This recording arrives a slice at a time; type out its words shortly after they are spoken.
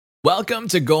Welcome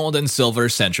to Gold and Silver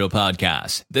Central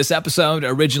Podcast. This episode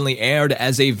originally aired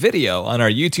as a video on our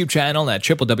YouTube channel at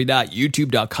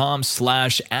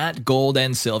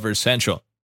www.youtube.com/@goldandsilvercentral.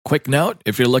 Quick note,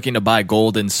 if you're looking to buy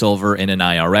gold and silver in an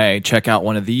IRA, check out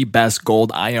one of the best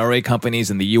gold IRA companies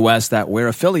in the US that we're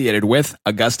affiliated with,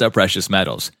 Augusta Precious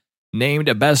Metals.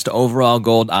 Named Best Overall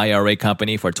Gold IRA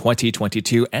Company for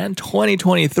 2022 and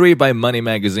 2023 by Money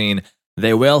Magazine,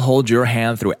 they will hold your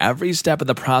hand through every step of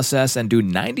the process and do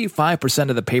 95%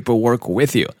 of the paperwork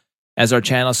with you. As our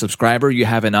channel subscriber, you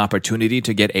have an opportunity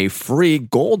to get a free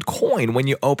gold coin when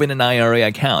you open an IRA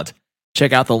account.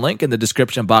 Check out the link in the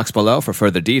description box below for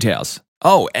further details.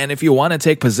 Oh, and if you want to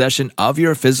take possession of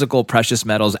your physical precious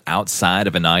metals outside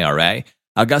of an IRA,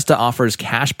 Augusta offers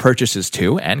cash purchases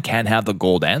too and can have the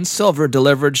gold and silver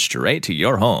delivered straight to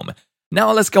your home.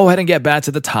 Now let's go ahead and get back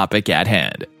to the topic at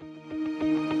hand.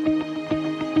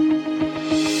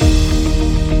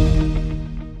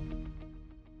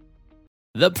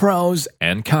 The pros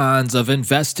and cons of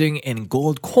investing in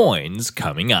gold coins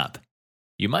coming up.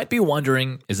 You might be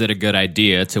wondering, is it a good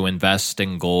idea to invest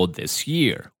in gold this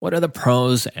year? What are the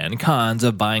pros and cons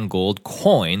of buying gold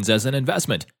coins as an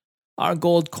investment? Are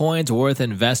gold coins worth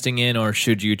investing in, or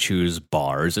should you choose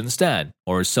bars instead?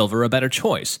 Or is silver a better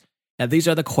choice? And these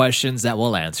are the questions that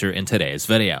we'll answer in today's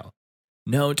video.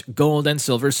 Note, Gold and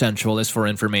Silver Central is for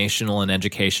informational and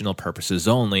educational purposes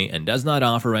only and does not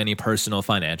offer any personal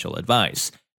financial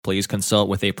advice. Please consult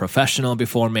with a professional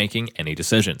before making any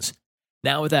decisions.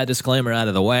 Now with that disclaimer out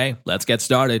of the way, let's get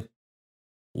started.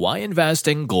 Why invest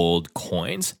in gold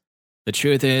coins? The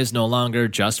truth is, no longer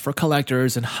just for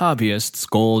collectors and hobbyists,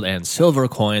 gold and silver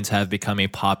coins have become a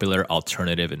popular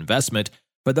alternative investment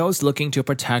for those looking to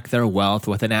protect their wealth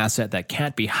with an asset that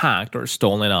can't be hacked or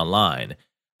stolen online.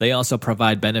 They also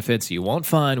provide benefits you won't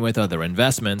find with other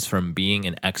investments, from being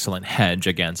an excellent hedge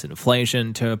against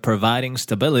inflation to providing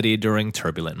stability during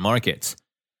turbulent markets.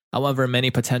 However, many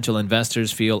potential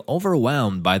investors feel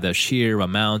overwhelmed by the sheer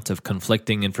amount of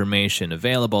conflicting information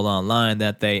available online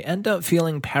that they end up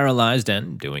feeling paralyzed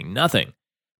and doing nothing.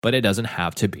 But it doesn't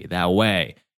have to be that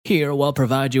way. Here, we'll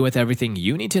provide you with everything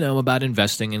you need to know about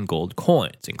investing in gold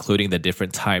coins, including the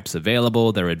different types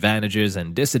available, their advantages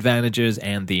and disadvantages,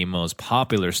 and the most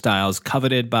popular styles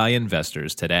coveted by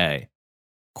investors today.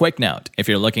 Quick note, if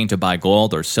you're looking to buy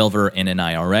gold or silver in an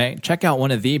IRA, check out one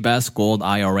of the best gold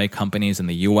IRA companies in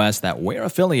the US that we're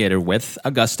affiliated with,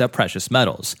 Augusta Precious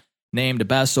Metals. Named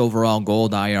Best Overall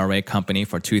Gold IRA Company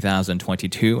for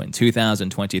 2022 and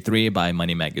 2023 by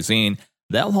Money Magazine,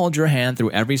 they'll hold your hand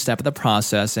through every step of the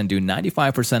process and do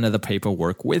 95% of the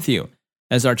paperwork with you.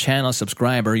 As our channel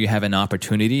subscriber, you have an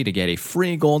opportunity to get a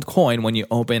free gold coin when you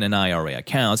open an IRA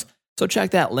account, so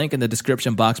check that link in the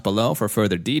description box below for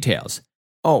further details.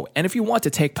 Oh, and if you want to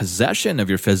take possession of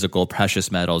your physical precious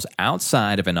metals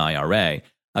outside of an IRA,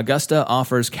 Augusta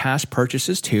offers cash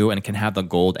purchases too and can have the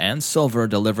gold and silver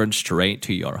delivered straight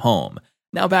to your home.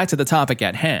 Now back to the topic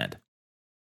at hand.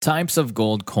 Types of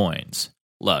gold coins.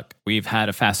 Look, we've had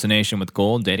a fascination with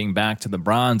gold dating back to the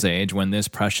Bronze Age, when this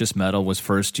precious metal was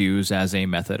first used as a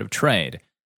method of trade.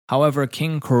 However,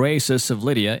 King Croesus of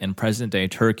Lydia in present-day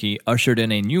Turkey ushered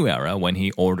in a new era when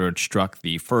he struck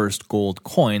the first gold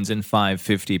coins in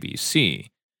 550 BC.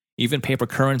 Even paper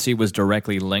currency was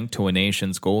directly linked to a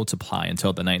nation's gold supply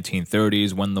until the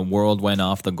 1930s, when the world went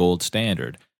off the gold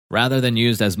standard. Rather than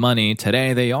used as money,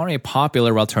 today they are a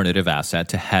popular alternative asset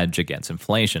to hedge against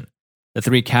inflation. The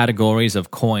three categories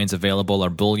of coins available are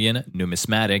bullion,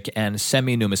 numismatic, and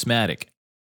semi-numismatic.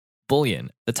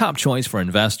 Bullion, the top choice for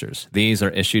investors. These are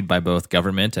issued by both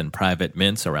government and private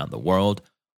mints around the world.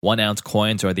 1-ounce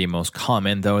coins are the most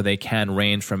common, though they can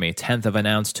range from a tenth of an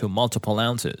ounce to multiple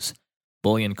ounces.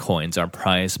 Bullion coins are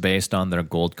priced based on their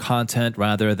gold content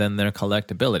rather than their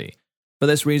collectability. For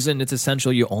this reason, it's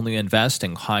essential you only invest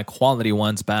in high-quality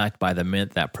ones backed by the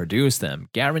mint that produced them,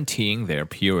 guaranteeing their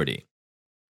purity.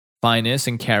 Fineness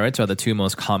and carats are the two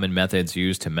most common methods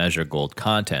used to measure gold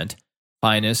content.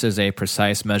 Fineness is a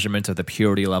precise measurement of the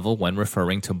purity level when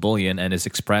referring to bullion and is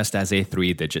expressed as a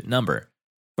 3-digit number.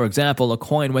 For example, a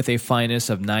coin with a fineness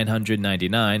of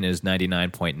 999 is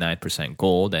 99.9%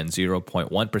 gold and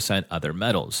 0.1% other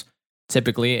metals.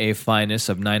 Typically, a fineness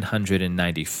of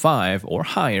 995 or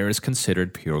higher is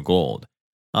considered pure gold.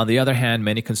 On the other hand,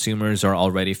 many consumers are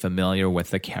already familiar with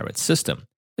the carat system.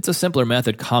 It's a simpler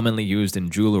method commonly used in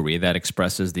jewelry that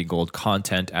expresses the gold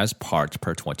content as parts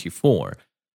per 24.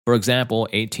 For example,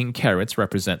 18 carats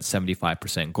represent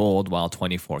 75% gold, while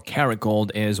 24 karat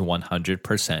gold is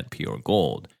 100% pure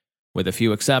gold. With a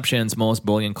few exceptions, most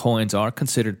bullion coins are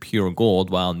considered pure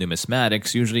gold, while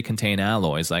numismatics usually contain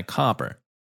alloys like copper.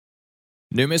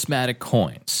 Numismatic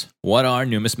coins. What are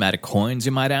numismatic coins,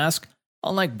 you might ask?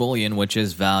 Unlike bullion, which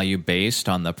is value based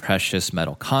on the precious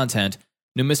metal content,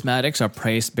 numismatics are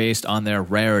priced based on their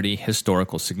rarity,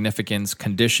 historical significance,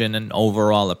 condition, and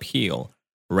overall appeal.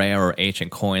 Rare or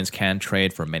ancient coins can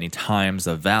trade for many times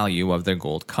the value of their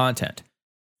gold content.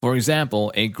 For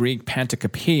example, a Greek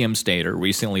Pantocopaeum stater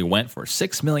recently went for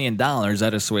 $6 million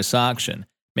at a Swiss auction,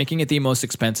 making it the most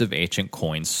expensive ancient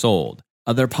coin sold.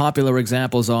 Other popular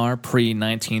examples are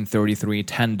pre-1933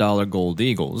 $10 gold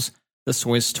eagles, the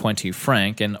Swiss 20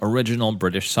 franc, and original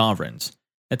British sovereigns.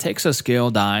 It takes a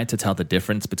skilled eye to tell the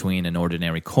difference between an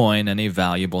ordinary coin and a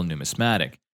valuable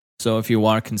numismatic. So if you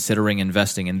are considering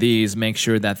investing in these, make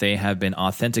sure that they have been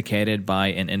authenticated by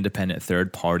an independent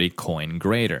third-party coin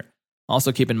grader.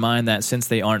 Also keep in mind that since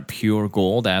they aren't pure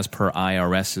gold as per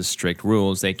IRS's strict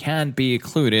rules, they can be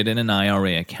included in an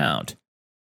IRA account.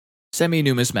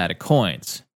 Semi-numismatic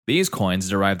coins. These coins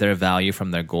derive their value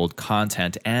from their gold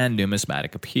content and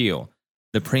numismatic appeal.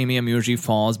 The premium usually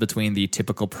falls between the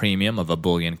typical premium of a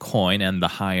bullion coin and the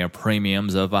higher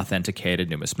premiums of authenticated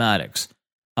numismatics.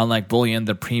 Unlike bullion,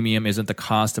 the premium isn't the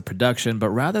cost of production, but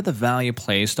rather the value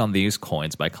placed on these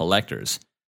coins by collectors.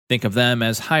 Think of them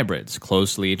as hybrids,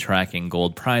 closely tracking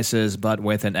gold prices, but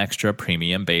with an extra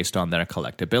premium based on their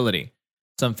collectability.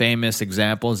 Some famous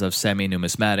examples of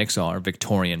semi-numismatics are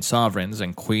Victorian sovereigns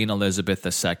and Queen Elizabeth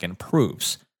II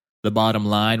proofs. The bottom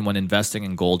line when investing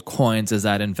in gold coins is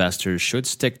that investors should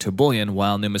stick to bullion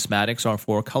while numismatics are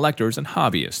for collectors and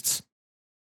hobbyists.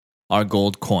 Are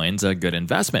gold coins a good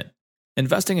investment?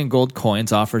 Investing in gold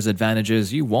coins offers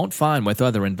advantages you won't find with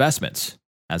other investments.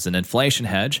 As an inflation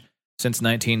hedge, since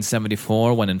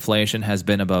 1974, when inflation has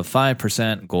been above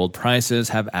 5%, gold prices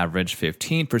have averaged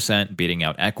 15%, beating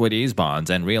out equities, bonds,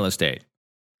 and real estate.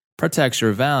 Protects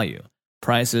your value.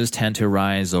 Prices tend to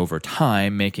rise over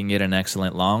time, making it an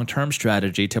excellent long-term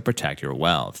strategy to protect your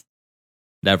wealth.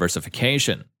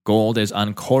 Diversification. Gold is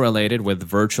uncorrelated with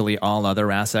virtually all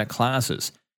other asset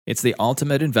classes. It's the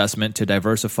ultimate investment to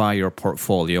diversify your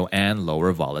portfolio and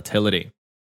lower volatility.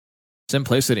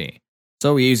 Simplicity.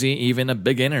 So easy, even a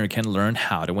beginner can learn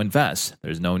how to invest.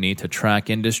 There's no need to track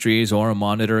industries or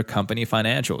monitor company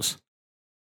financials.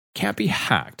 Can't be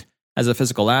hacked. As a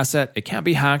physical asset, it can't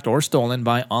be hacked or stolen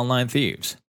by online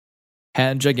thieves.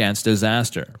 Hedge against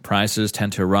disaster. Prices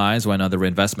tend to rise when other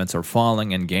investments are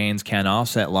falling, and gains can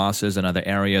offset losses in other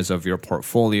areas of your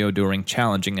portfolio during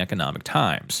challenging economic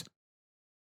times.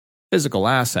 Physical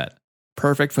asset.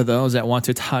 Perfect for those that want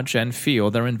to touch and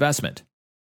feel their investment.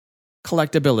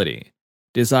 Collectability.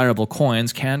 Desirable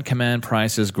coins can command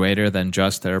prices greater than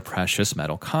just their precious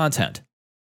metal content.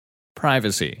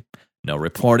 Privacy. No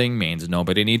reporting means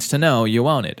nobody needs to know you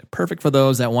own it. Perfect for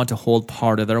those that want to hold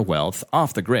part of their wealth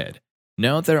off the grid.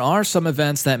 Note there are some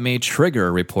events that may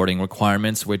trigger reporting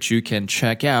requirements, which you can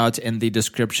check out in the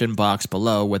description box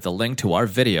below with a link to our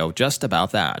video just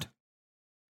about that.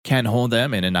 Can hold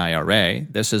them in an IRA.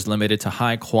 This is limited to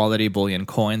high-quality bullion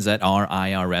coins that are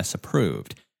IRS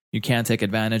approved. You can't take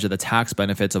advantage of the tax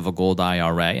benefits of a gold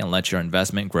IRA and let your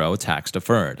investment grow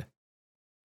tax-deferred.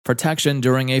 Protection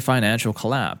during a financial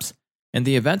collapse. In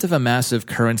the event of a massive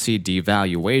currency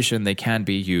devaluation, they can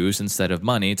be used instead of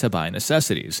money to buy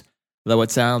necessities. Though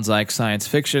it sounds like science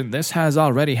fiction, this has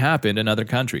already happened in other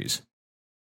countries.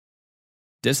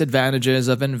 Disadvantages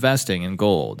of investing in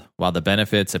gold. While the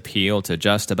benefits appeal to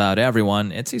just about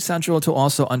everyone, it's essential to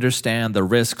also understand the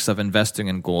risks of investing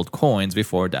in gold coins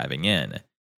before diving in.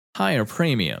 Higher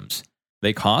premiums.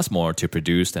 They cost more to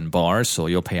produce than bars, so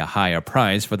you'll pay a higher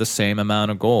price for the same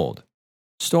amount of gold.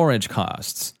 Storage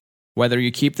costs. Whether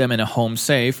you keep them in a home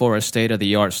safe or a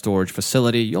state-of-the-art storage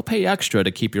facility, you'll pay extra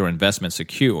to keep your investment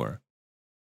secure.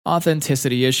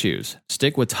 Authenticity issues.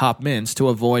 Stick with top mints to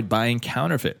avoid buying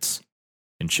counterfeits.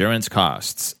 Insurance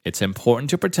costs. It's important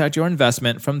to protect your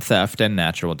investment from theft and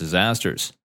natural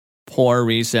disasters. Poor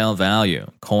resale value.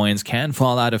 Coins can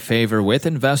fall out of favor with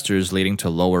investors, leading to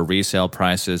lower resale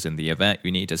prices in the event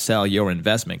you need to sell your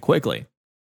investment quickly.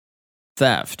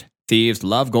 Theft. Thieves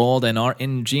love gold and are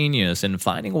ingenious in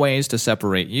finding ways to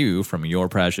separate you from your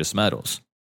precious metals.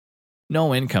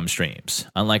 No income streams.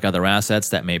 Unlike other assets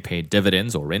that may pay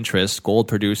dividends or interest, gold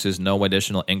produces no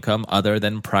additional income other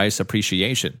than price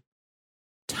appreciation.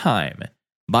 Time.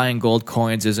 Buying gold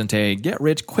coins isn't a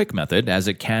get-rich-quick method, as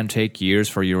it can take years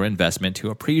for your investment to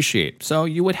appreciate, so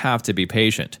you would have to be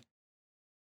patient.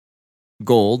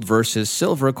 Gold versus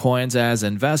silver coins as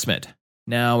investment.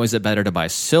 Now, is it better to buy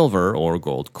silver or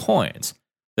gold coins?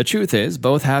 The truth is,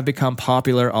 both have become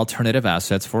popular alternative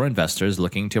assets for investors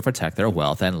looking to protect their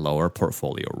wealth and lower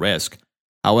portfolio risk.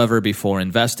 However, before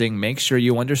investing, make sure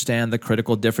you understand the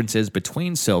critical differences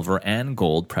between silver and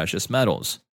gold precious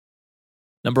metals.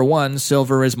 Number 1,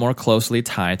 silver is more closely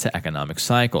tied to economic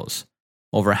cycles.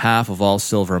 Over half of all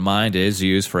silver mined is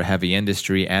used for heavy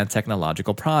industry and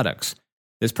technological products.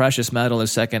 This precious metal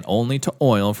is second only to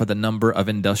oil for the number of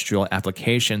industrial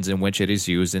applications in which it is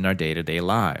used in our day-to-day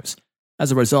lives.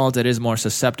 As a result, it is more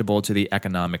susceptible to the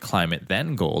economic climate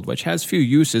than gold, which has few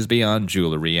uses beyond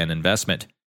jewelry and investment.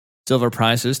 Silver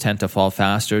prices tend to fall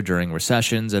faster during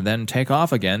recessions and then take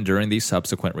off again during the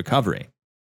subsequent recovery.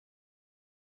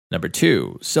 Number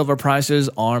 2, silver prices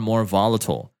are more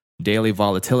volatile. Daily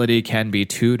volatility can be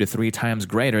 2 to 3 times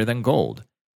greater than gold.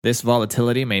 This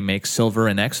volatility may make silver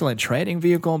an excellent trading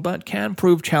vehicle, but can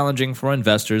prove challenging for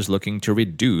investors looking to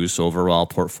reduce overall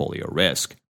portfolio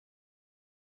risk.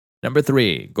 Number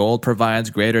 3, gold provides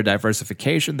greater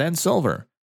diversification than silver.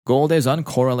 Gold is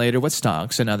uncorrelated with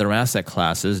stocks and other asset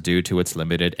classes due to its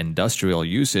limited industrial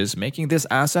uses, making this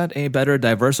asset a better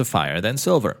diversifier than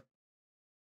silver.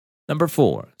 Number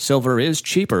 4, silver is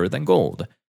cheaper than gold.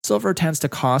 Silver tends to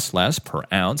cost less per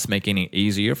ounce, making it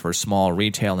easier for small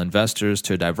retail investors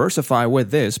to diversify with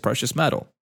this precious metal.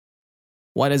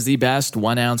 What is the best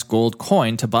 1-ounce gold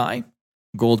coin to buy?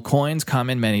 Gold coins come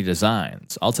in many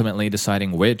designs. Ultimately,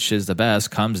 deciding which is the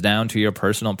best comes down to your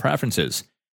personal preferences.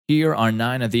 Here are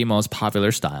 9 of the most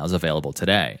popular styles available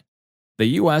today. The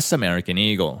U.S. American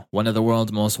Eagle, one of the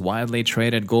world's most widely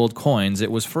traded gold coins,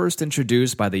 it was first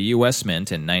introduced by the U.S.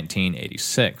 Mint in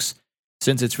 1986.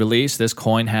 Since its release, this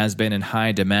coin has been in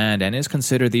high demand and is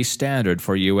considered the standard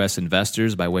for U.S.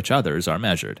 investors by which others are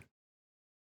measured.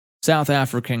 South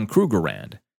African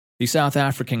Krugerrand. The South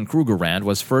African Krugerrand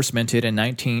was first minted in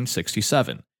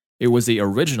 1967. It was the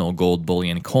original gold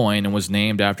bullion coin and was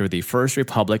named after the First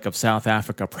Republic of South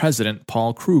Africa President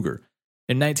Paul Kruger.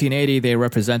 In 1980, they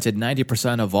represented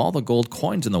 90% of all the gold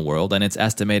coins in the world, and it's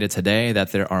estimated today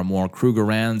that there are more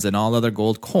Krugerrands than all other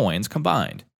gold coins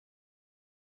combined.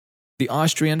 The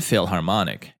Austrian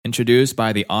Philharmonic. Introduced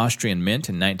by the Austrian Mint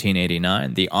in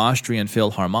 1989, the Austrian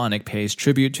Philharmonic pays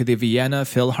tribute to the Vienna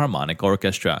Philharmonic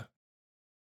Orchestra.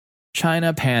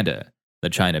 China Panda. The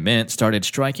China Mint started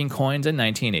striking coins in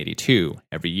 1982.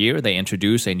 Every year, they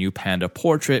introduce a new panda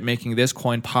portrait, making this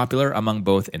coin popular among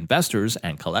both investors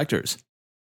and collectors.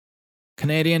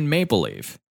 Canadian Maple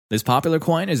Leaf. This popular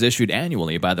coin is issued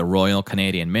annually by the Royal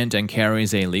Canadian Mint and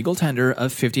carries a legal tender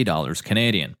of $50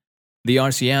 Canadian. The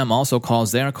RCM also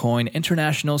calls their coin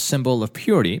International Symbol of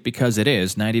Purity because it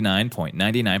is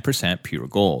 99.99% pure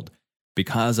gold.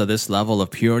 Because of this level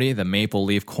of purity, the maple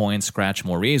leaf coins scratch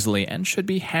more easily and should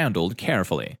be handled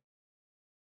carefully.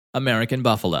 American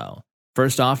Buffalo.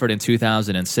 First offered in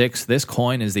 2006, this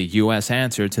coin is the U.S.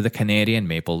 answer to the Canadian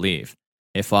maple leaf.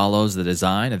 It follows the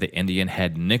design of the Indian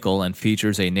head nickel and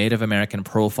features a Native American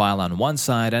profile on one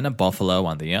side and a buffalo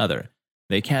on the other.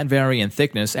 They can vary in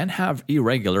thickness and have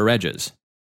irregular edges.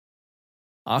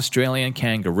 Australian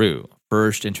Kangaroo.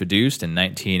 First introduced in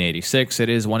 1986, it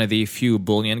is one of the few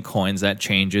bullion coins that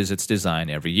changes its design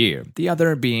every year, the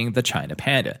other being the China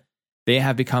Panda. They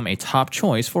have become a top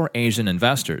choice for Asian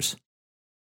investors.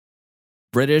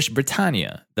 British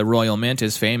Britannia. The Royal Mint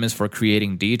is famous for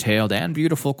creating detailed and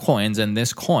beautiful coins, and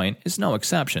this coin is no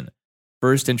exception.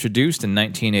 First introduced in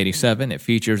 1987, it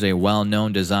features a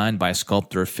well-known design by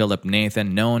sculptor Philip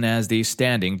Nathan known as the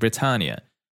Standing Britannia.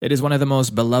 It is one of the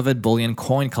most beloved bullion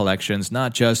coin collections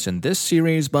not just in this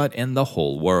series but in the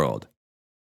whole world.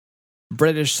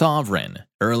 British Sovereign.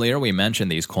 Earlier we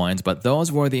mentioned these coins, but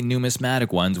those were the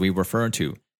numismatic ones we referred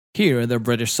to. Here, the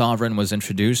British Sovereign was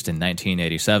introduced in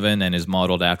 1987 and is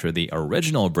modeled after the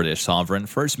original British Sovereign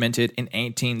first minted in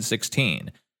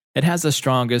 1816. It has the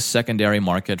strongest secondary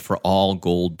market for all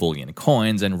gold bullion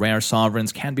coins, and rare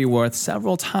sovereigns can be worth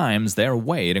several times their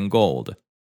weight in gold.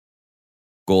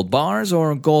 Gold bars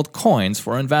or gold coins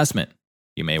for investment?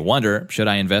 You may wonder, should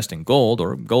I invest in gold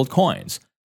or gold coins?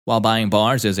 While buying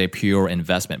bars is a pure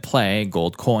investment play,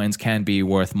 gold coins can be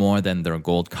worth more than their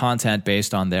gold content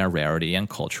based on their rarity and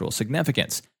cultural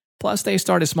significance. Plus, they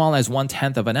start as small as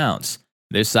 1/10 of an ounce.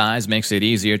 This size makes it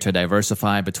easier to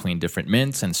diversify between different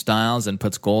mints and styles and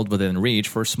puts gold within reach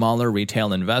for smaller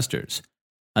retail investors.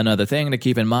 Another thing to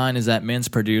keep in mind is that mints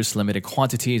produce limited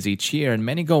quantities each year, and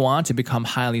many go on to become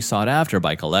highly sought after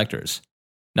by collectors.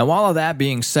 Now, all of that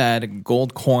being said,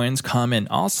 gold coins come in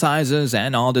all sizes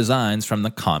and all designs from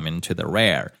the common to the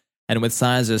rare. And with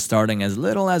sizes starting as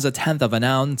little as 1/10 of an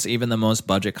ounce, even the most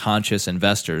budget-conscious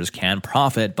investors can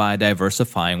profit by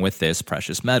diversifying with this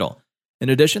precious metal. In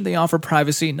addition, they offer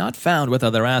privacy not found with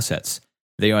other assets.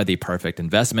 They are the perfect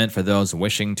investment for those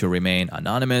wishing to remain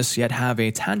anonymous yet have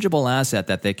a tangible asset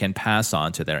that they can pass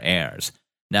on to their heirs.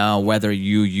 Now, whether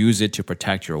you use it to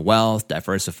protect your wealth,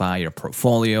 diversify your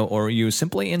portfolio, or you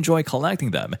simply enjoy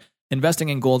collecting them, investing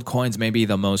in gold coins may be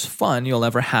the most fun you'll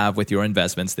ever have with your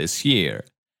investments this year.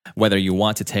 Whether you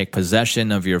want to take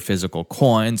possession of your physical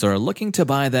coins or looking to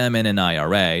buy them in an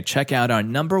IRA, check out our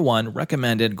 #1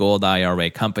 recommended gold IRA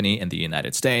company in the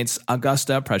United States,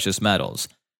 Augusta Precious Metals.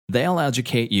 They'll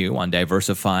educate you on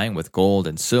diversifying with gold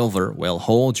and silver, will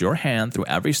hold your hand through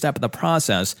every step of the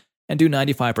process, and do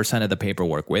 95% of the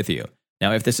paperwork with you.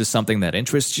 Now, if this is something that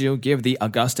interests you, give the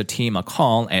Augusta team a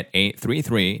call at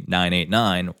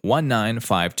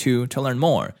 833-989-1952 to learn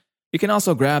more. You can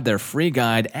also grab their free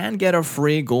guide and get a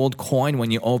free gold coin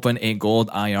when you open a gold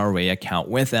IRA account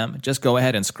with them. Just go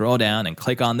ahead and scroll down and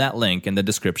click on that link in the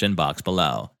description box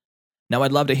below. Now,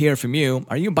 I'd love to hear from you.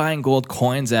 Are you buying gold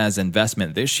coins as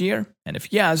investment this year? And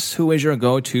if yes, who is your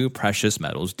go-to precious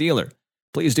metals dealer?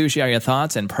 Please do share your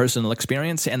thoughts and personal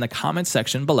experience in the comments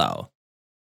section below.